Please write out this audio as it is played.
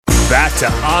back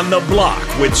to On the Block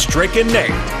with Strick and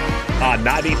Nate on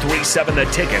 93.7 The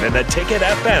Ticket and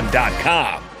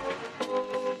theticketfm.com.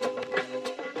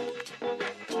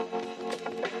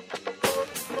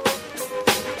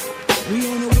 We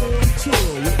on a world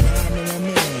tour with Bob and our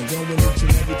man, going each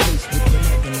and every place with the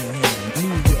mic in our hand.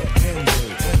 New York,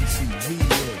 Hamburg, NC,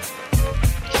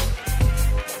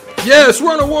 VA. Yes,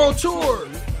 we're on a world tour.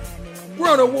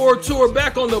 We're on a world tour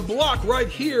back on the block right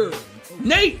here.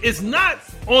 Nate is not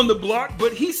on the block,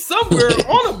 but he's somewhere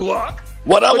on a block.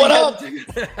 What up, what up?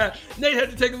 Nate had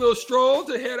to take a little stroll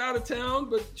to head out of town,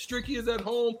 but Stricky is at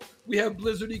home. We have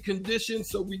blizzardy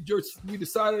conditions, so we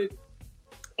decided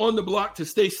on the block to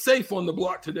stay safe on the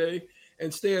block today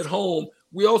and stay at home.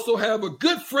 We also have a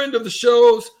good friend of the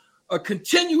shows, a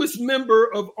continuous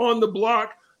member of On the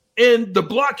Block and the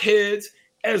Blockheads,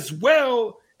 as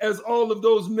well as all of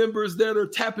those members that are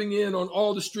tapping in on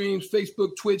all the streams,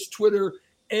 Facebook, Twitch, Twitter,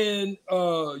 and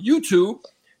YouTube.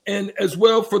 And as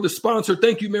well for the sponsor,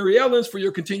 thank you, Mary Ellen's, for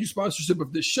your continued sponsorship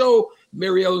of this show.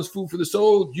 Mary Ellen's Food for the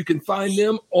Soul. You can find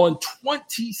them on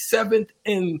 27th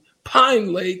and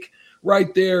Pine Lake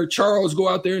right there. Charles, go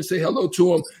out there and say hello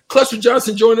to him. Clester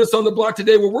Johnson joined us on the block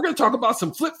today where we're going to talk about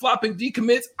some flip-flopping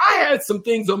decommits. I had some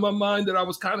things on my mind that I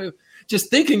was kind of just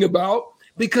thinking about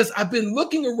because I've been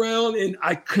looking around and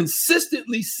I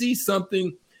consistently see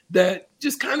something that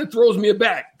just kind of throws me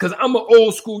aback because I'm an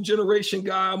old school generation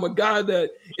guy. I'm a guy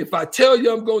that if I tell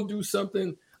you I'm going to do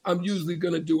something, I'm usually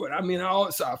going to do it. I mean, I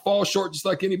fall short just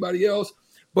like anybody else.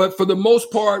 But for the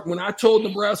most part, when I told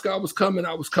Nebraska I was coming,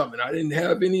 I was coming. I didn't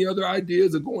have any other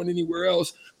ideas of going anywhere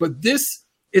else. But this,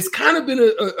 it's kind of been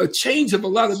a change of a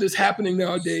lot of this happening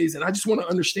nowadays, and I just want to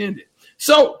understand it.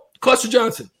 So, Clester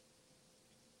Johnson,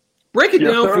 break it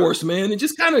down for us, man, and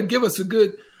just kind of give us a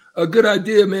good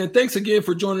idea, man. Thanks again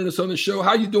for joining us on the show.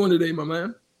 How you doing today, my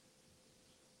man?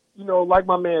 You know, like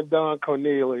my man Don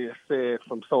Cornelius said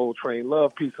from Soul Train,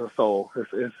 love, peace, and soul.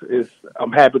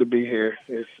 I'm happy to be here.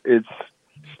 It's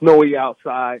snowy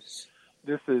outside.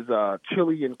 This is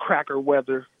chilly and cracker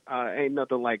weather. Ain't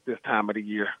nothing like this time of the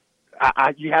year.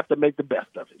 You have to make the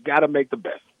best of it. Got to make the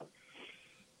best.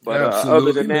 But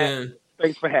other than that, man,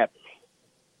 thanks for having me.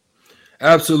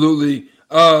 Absolutely.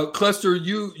 Clester,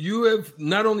 you have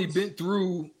not only been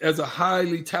through as a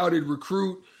highly touted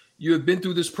recruit, you have been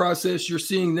through this process. You're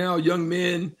seeing now young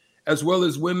men as well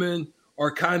as women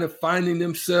are kind of finding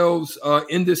themselves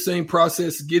in this same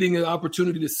process, getting an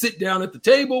opportunity to sit down at the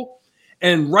table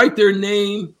and write their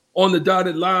name on the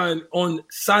dotted line on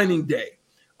signing day.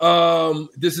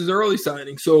 This is early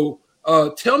signing. So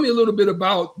tell me a little bit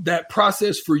about that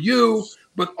process for you,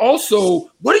 but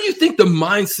also what do you think the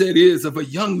mindset is of a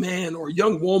young man or a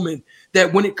young woman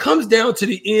that when it comes down to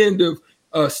the end of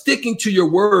sticking to your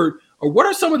word, or what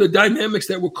are some of the dynamics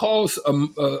that would cause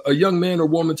a young man or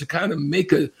woman to kind of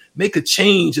make a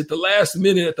change at the last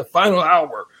minute, at the final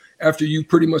hour, after you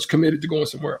pretty much committed to going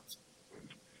somewhere else?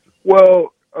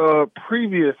 Well,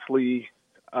 previously,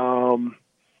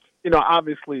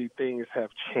 obviously things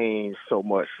have changed so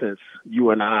much since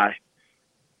you and I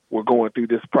were going through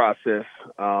this process.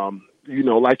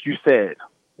 Like you said,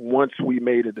 once we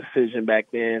made a decision back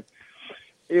then,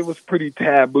 it was pretty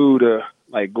taboo to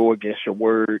go against your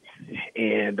word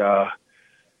and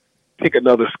pick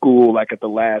another school at the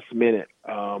last minute.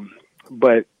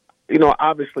 But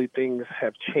obviously things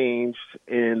have changed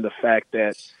in the fact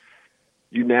that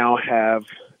you now have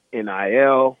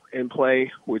NIL in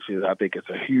play, which is, I think it's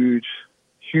a huge,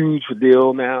 huge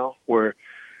deal now where,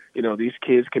 these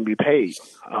kids can be paid.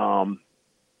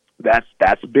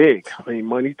 That's big. I mean,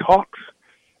 money talks,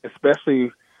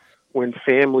 especially when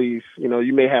families,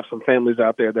 you may have some families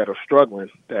out there that are struggling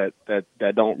that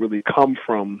don't really come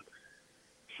from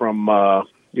a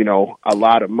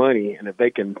lot of money, and if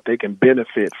they can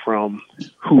benefit from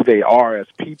who they are as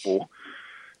people,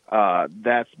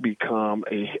 that's become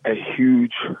a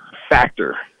huge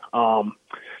factor.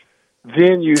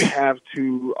 Then you have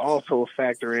to also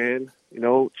factor in,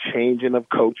 changing of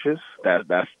coaches.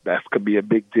 That could be a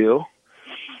big deal.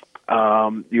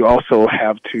 You also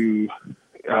have to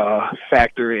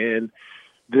factor in,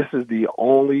 this is the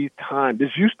only time,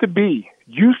 this used to be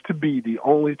the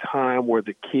only time where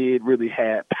the kid really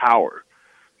had power,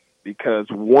 because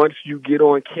once you get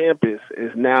on campus,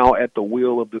 it's now at the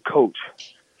will of the coach.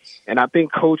 And I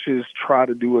think coaches try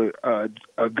to do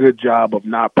a good job of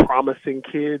not promising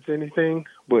kids anything,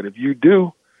 but if you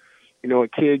do, a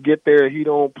kid get there, he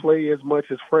don't play as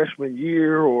much as freshman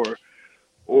year, or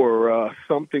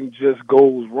something just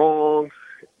goes wrong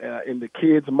in the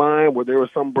kid's mind where there was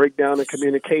some breakdown in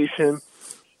communication,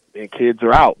 and kids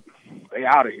are out. They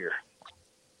out of here.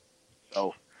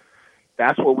 So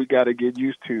that's what we got to get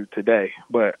used to today.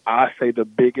 But I say the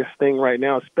biggest thing right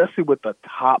now, especially with the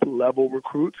top level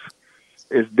recruits,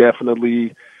 is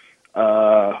definitely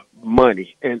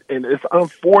money. And it's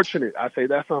unfortunate. I say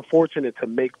that's unfortunate to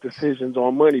make decisions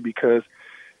on money, because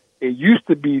it used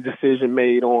to be decision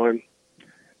made on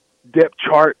depth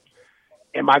chart.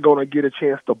 Am I going to get a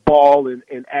chance to ball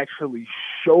and actually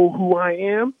show who I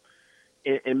am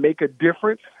and make a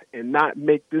difference, and not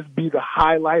make this be the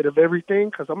highlight of everything?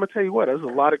 Because I'm going to tell you what, there's a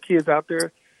lot of kids out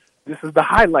there. This is the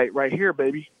highlight right here,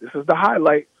 baby. This is the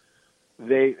highlight.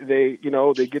 They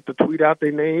get to tweet out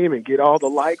their name and get all the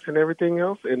likes and everything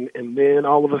else, and then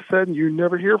all of a sudden you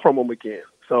never hear from them again.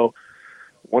 So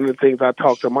one of the things I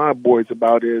talk to my boys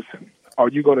about is, are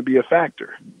you going to be a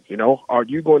factor? Are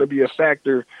you going to be a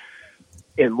factor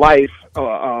in life?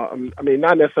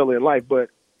 Not necessarily in life, but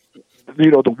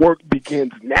the work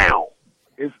begins now.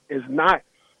 It's not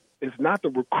the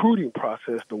recruiting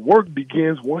process. The work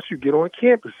begins once you get on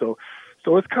campus. So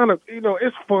it's kind of,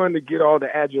 it's fun to get all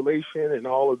the adulation and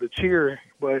all of the cheer,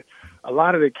 but a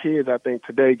lot of the kids, I think,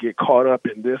 today get caught up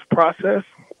in this process,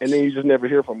 and then you just never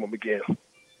hear from them again.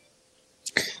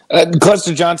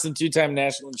 Clester Johnson, two-time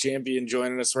national champion,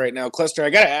 joining us right now. Clester, I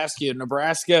got to ask you,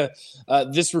 Nebraska,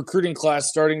 this recruiting class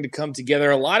starting to come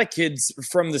together. A lot of kids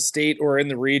from the state or in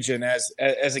the region. As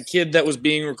a kid that was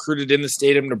being recruited in the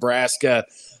state of Nebraska,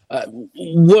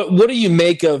 what do you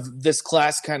make of this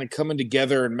class kind of coming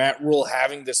together, and Matt Rule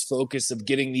having this focus of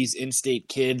getting these in-state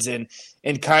kids and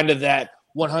kind of that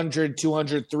 100,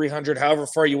 200, 300, however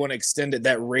far you want to extend it,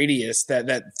 that radius, that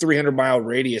 300-mile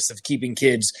radius of keeping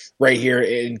kids right here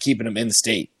and keeping them in the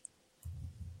state?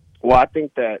 Well, I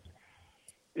think that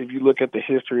if you look at the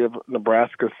history of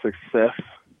Nebraska's success,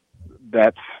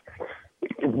 that's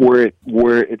where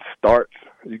it starts.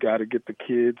 You got to get the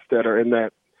kids that are in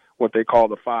that, what they call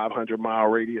the 500-mile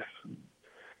radius.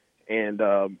 And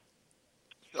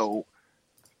so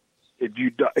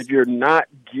if you're not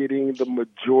getting the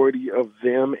majority of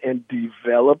them and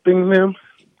developing them,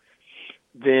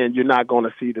 then you're not going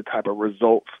to see the type of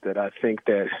results that I think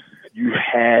that you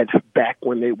had back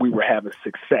when we were having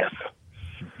success.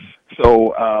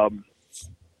 So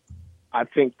I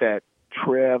think that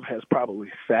Trev has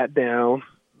probably sat down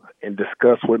and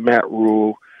discussed with Matt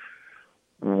Rule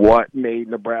what made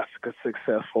Nebraska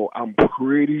successful. I'm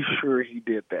pretty sure he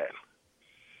did that,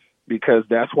 because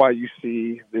that's why you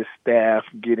see this staff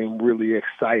getting really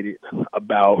excited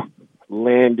about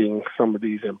landing some of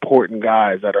these important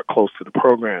guys that are close to the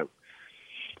program.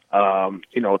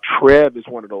 Trev is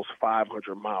one of those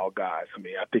 500-mile guys.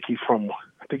 I think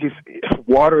he's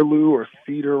Waterloo or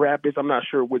Cedar Rapids. I'm not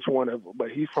sure which one of them,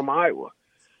 but he's from Iowa.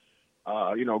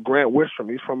 Grant Wistrom,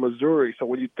 he's from Missouri. So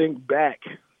when you think back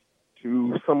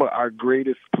to some of our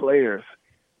greatest players,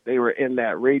 they were in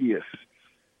that radius.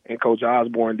 And Coach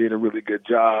Osborne did a really good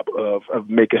job of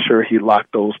making sure he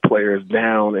locked those players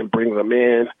down and bring them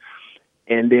in.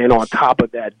 And then on top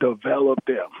of that, develop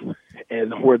them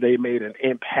and where they made an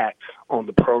impact on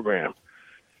the program.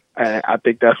 And I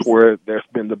think that's where there's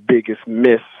been the biggest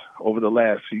miss over the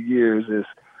last few years is,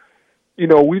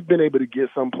 we've been able to get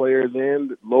some players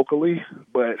in locally,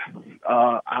 but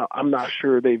I'm not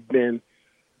sure they've been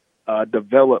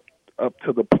developed up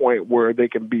to the point where they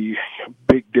can be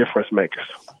big difference makers.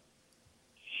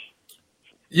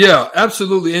 Yeah,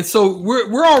 absolutely. And so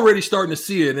we're already starting to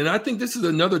see it. And I think this is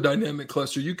another dynamic,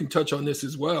 Clester. You can touch on this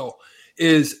as well,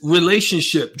 is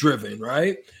relationship driven,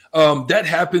 right? That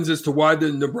happens as to why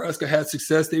the Nebraska had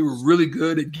success. They were really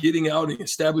good at getting out and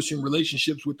establishing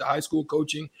relationships with the high school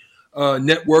coaching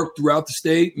network throughout the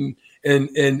state,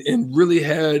 and really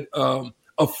had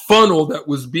a funnel that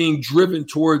was being driven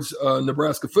towards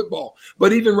Nebraska football.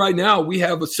 But even right now, we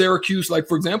have a Syracuse, like,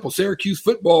 for example, Syracuse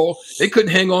football, they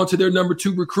couldn't hang on to their number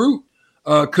 2 recruit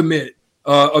commit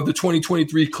of the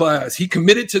 2023 class. He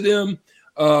committed to them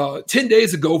 10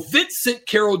 days ago. Vincent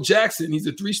Carroll Jackson, he's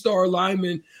a 3-star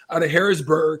lineman out of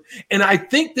Harrisburg. And I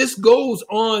think this goes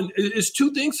on. There's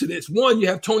 2 things to this. One, you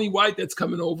have Tony White that's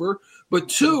coming over, but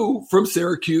 2, from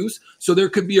Syracuse. So there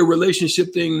could be a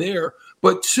relationship thing there.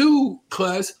 But 2,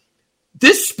 Cless,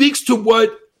 this speaks to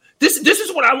what this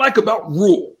is what I like about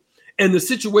Rule and the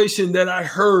situation that I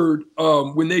heard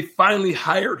when they finally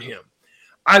hired him.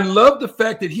 I love the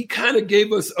fact that he kind of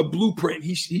gave us a blueprint.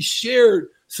 He shared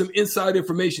some inside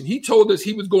information. He told us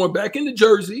he was going back into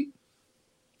Jersey.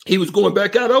 He was going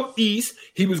back out of East.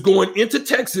 He was going into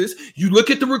Texas. You look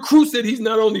at the recruits that he's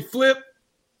not only flipped,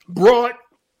 brought,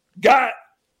 got.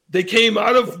 They came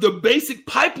out of the basic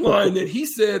pipeline that he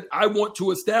said, I want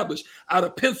to establish out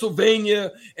of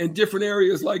Pennsylvania and different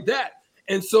areas like that.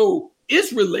 And so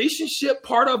is relationship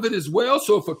part of it as well?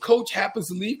 So if a coach happens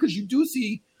to leave, because you do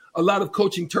see a lot of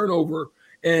coaching turnover,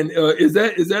 and is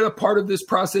that a part of this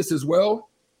process as well?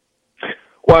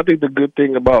 Well, I think the good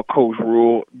thing about Coach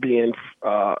Rule being,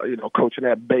 coaching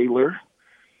at Baylor.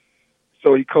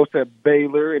 So he coached at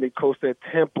Baylor and he coached at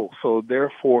Temple. So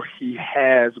therefore, he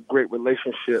has great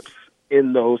relationships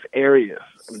in those areas.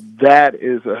 That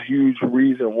is a huge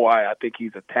reason why I think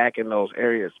he's attacking those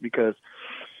areas, because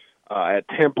at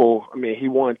Temple, I mean, he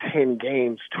won 10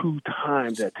 games 2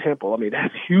 times at Temple. I mean,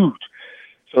 that's huge.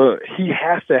 So he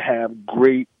has to have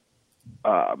great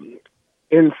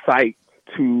insight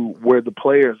to where the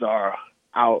players are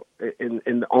out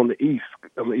on the East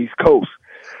Coast.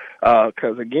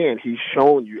 Because again, he's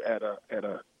shown you at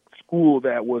a school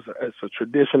that was as a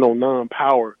traditional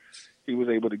non-power, he was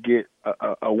able to get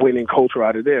a winning culture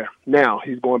out of there. Now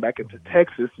he's going back into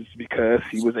Texas is because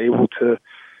he was able to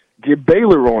get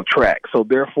Baylor on track. So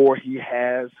therefore, he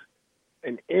has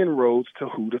an inroads to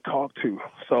who to talk to.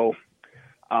 So,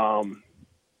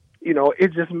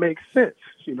 it just makes sense.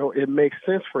 It makes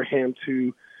sense for him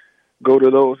to go to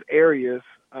those areas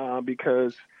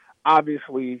because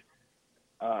obviously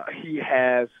he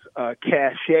has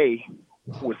cachet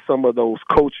with some of those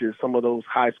coaches, some of those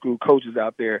high school coaches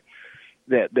out there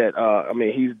that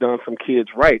he's done some kids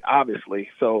right, obviously.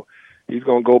 So he's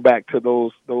going to go back to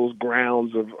those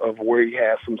grounds of where he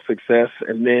has some success,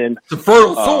 and then the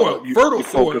fertile soil. You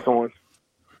focus on.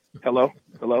 Hello.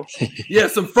 Yeah,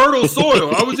 some fertile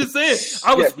soil. I was just saying.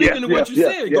 I was speaking to what you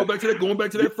said. Yeah. Going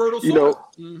back to that fertile soil.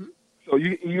 So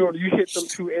you hit them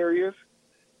 2 areas,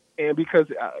 and because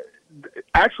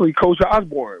actually Coach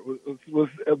Osborne was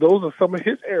those are some of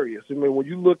his areas. I mean, when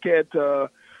you look at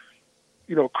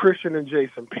Christian and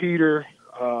Jason Peter,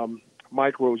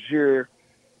 Mike Rozier,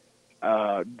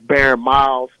 Baron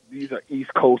Miles, these are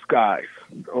East Coast guys.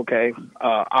 Okay,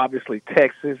 obviously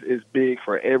Texas is big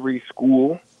for every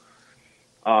school.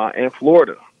 And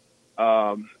Florida,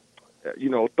 throw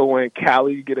in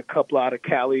Cali, you get a couple out of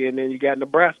Cali, and then you got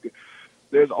Nebraska.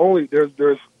 There's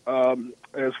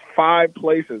 5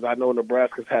 places I know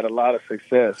Nebraska's had a lot of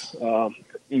success.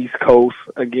 East Coast,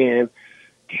 again,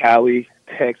 Cali,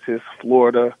 Texas,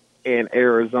 Florida, and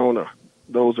Arizona.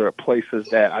 Those are places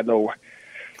that I know.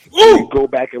 Ooh, go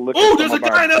back and look. Ooh, there's a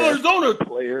guy in Arizona.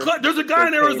 There's a guy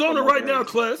in Arizona right now,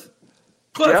 Cless.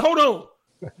 Hold on.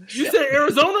 You said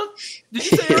Arizona?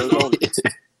 Did you say Arizona?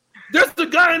 There's the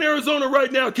guy in Arizona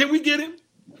right now. Can we get him?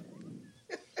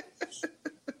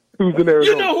 Who's in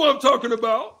Arizona? You know who I'm talking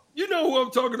about.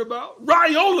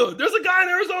 Raiola. There's a guy in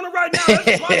Arizona right now.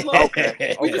 That's my love.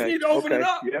 Okay. We just need to open it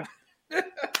up. Yeah.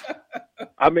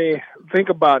 I mean, think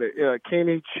about it.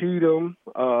 Kenny Cheatham,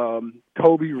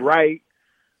 Toby Wright,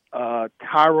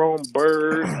 Tyrone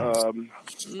Bird,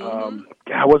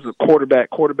 what's the quarterback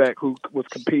who was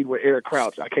competing with Eric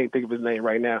Crouch? I can't think of his name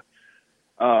right now.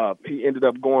 He ended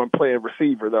up playing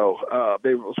receiver though.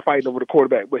 They was fighting over the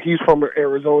quarterback, but he's from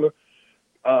Arizona.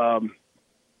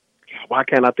 Why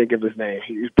can't I think of his name?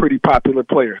 He's a pretty popular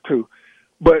player too.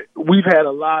 But we've had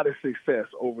a lot of success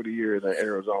over the years in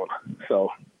Arizona.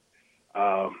 So,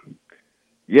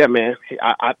 yeah, man,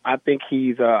 I think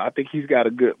he's got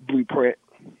a good blueprint.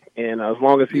 And as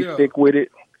long as he stick with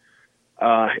it,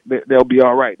 they'll be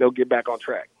all right. They'll get back on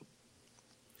track.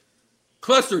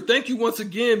 Clester, thank you once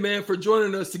again, man, for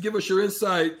joining us to give us your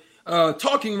insight.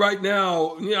 Talking right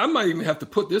now, I might even have to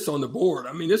put this on the board.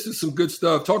 I mean, this is some good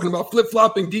stuff. Talking about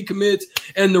flip-flopping decommits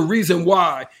and the reason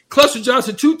why. Clester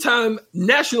Johnson, 2-time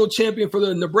national champion for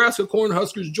the Nebraska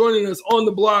Cornhuskers, joining us on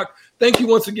the block. Thank you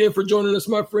once again for joining us,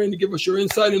 my friend, to give us your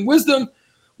insight and wisdom.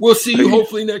 We'll see you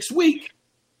hopefully next week.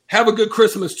 Have a good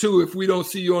Christmas, too, if we don't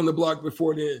see you on the block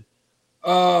before then.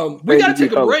 We got to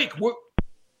take a break. We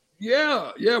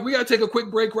got to take a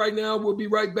quick break right now. We'll be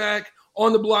right back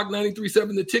on the block,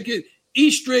 93.7 The Ticket.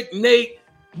 E-Strick, Nate,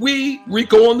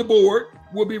 Rico on the board.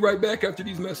 We'll be right back after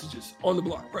these messages on the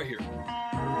block right here.